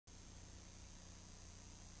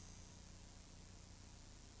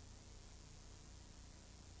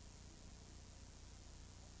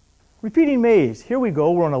Repeating maze. Here we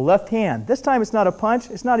go. We're on a left hand. This time it's not a punch.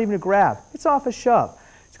 It's not even a grab. It's off a shove.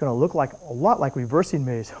 It's going to look like a lot like reversing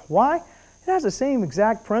maze. Why? It has the same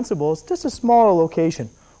exact principles, just a smaller location.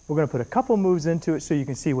 We're going to put a couple moves into it so you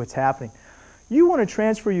can see what's happening. You want to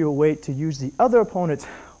transfer your weight to use the other opponent's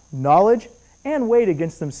knowledge and weight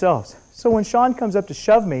against themselves. So when Sean comes up to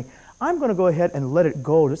shove me, I'm going to go ahead and let it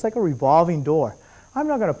go, just like a revolving door. I'm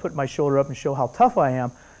not going to put my shoulder up and show how tough I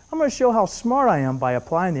am. I'm going to show how smart I am by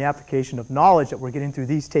applying the application of knowledge that we're getting through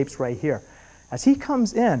these tapes right here. As he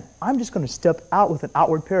comes in, I'm just going to step out with an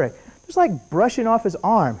outward parry, just like brushing off his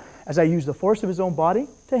arm as I use the force of his own body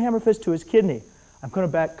to hammer fist to his kidney. I'm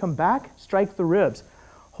going to come back, strike the ribs.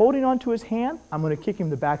 Holding onto his hand, I'm going to kick him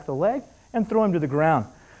the back of the leg and throw him to the ground.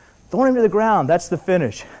 Throwing him to the ground, that's the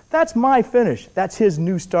finish. That's my finish. That's his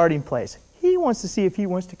new starting place. He wants to see if he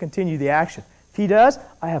wants to continue the action. If he does,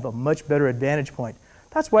 I have a much better advantage point.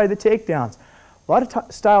 That's why the takedowns. A lot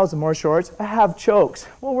of styles of martial arts have chokes.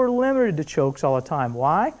 Well, we're limited to chokes all the time.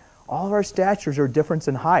 Why? All of our statures are different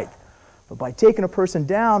in height. But by taking a person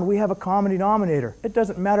down, we have a common denominator. It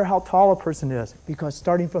doesn't matter how tall a person is, because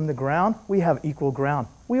starting from the ground, we have equal ground.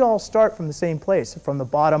 We all start from the same place, from the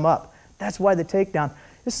bottom up. That's why the takedown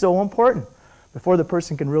is so important. Before the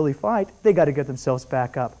person can really fight, they got to get themselves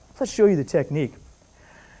back up. Let's show you the technique.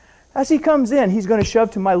 As he comes in, he's going to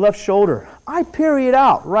shove to my left shoulder. I parry it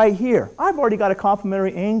out right here. I've already got a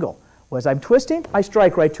complementary angle. Well, as I'm twisting, I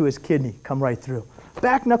strike right to his kidney, come right through.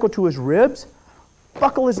 Back knuckle to his ribs,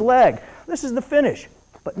 buckle his leg. This is the finish.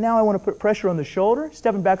 But now I want to put pressure on the shoulder,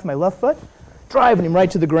 stepping back with my left foot, driving him right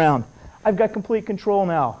to the ground. I've got complete control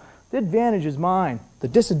now. The advantage is mine. The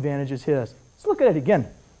disadvantage is his. Let's look at it again.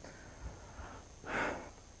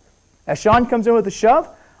 As Sean comes in with a shove,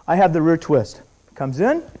 I have the rear twist. Comes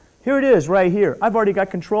in. Here it is, right here. I've already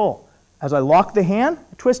got control. As I lock the hand,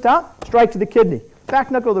 twist out, strike to the kidney.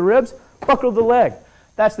 Back knuckle the ribs, buckle the leg.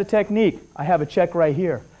 That's the technique. I have a check right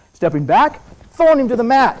here. Stepping back, throwing him to the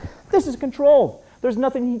mat. This is controlled. There's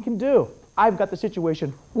nothing he can do. I've got the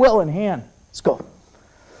situation well in hand. Let's go.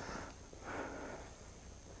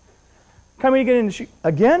 Coming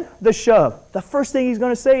again, the shove. The first thing he's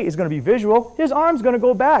going to say is going to be visual. His arm's going to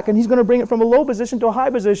go back, and he's going to bring it from a low position to a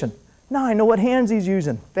high position. Now I know what hands he's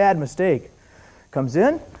using. Bad mistake. Comes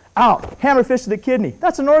in, out. Hammer fist to the kidney.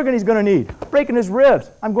 That's an organ he's going to need. Breaking his ribs.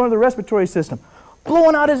 I'm going to the respiratory system.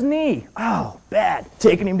 Blowing out his knee. Oh, bad.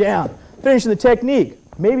 Taking him down. Finishing the technique.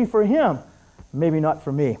 Maybe for him, maybe not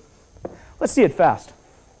for me. Let's see it fast.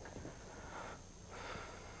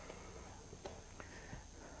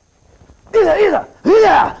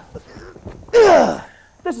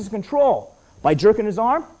 This is control. By jerking his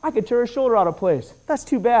arm, I could tear his shoulder out of place. That's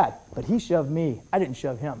too bad. But he shoved me. I didn't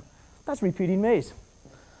shove him. That's repeating mace.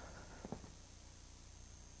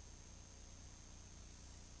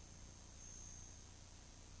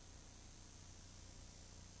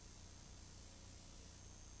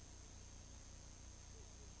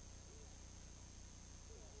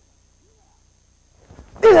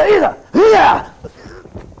 Yeah.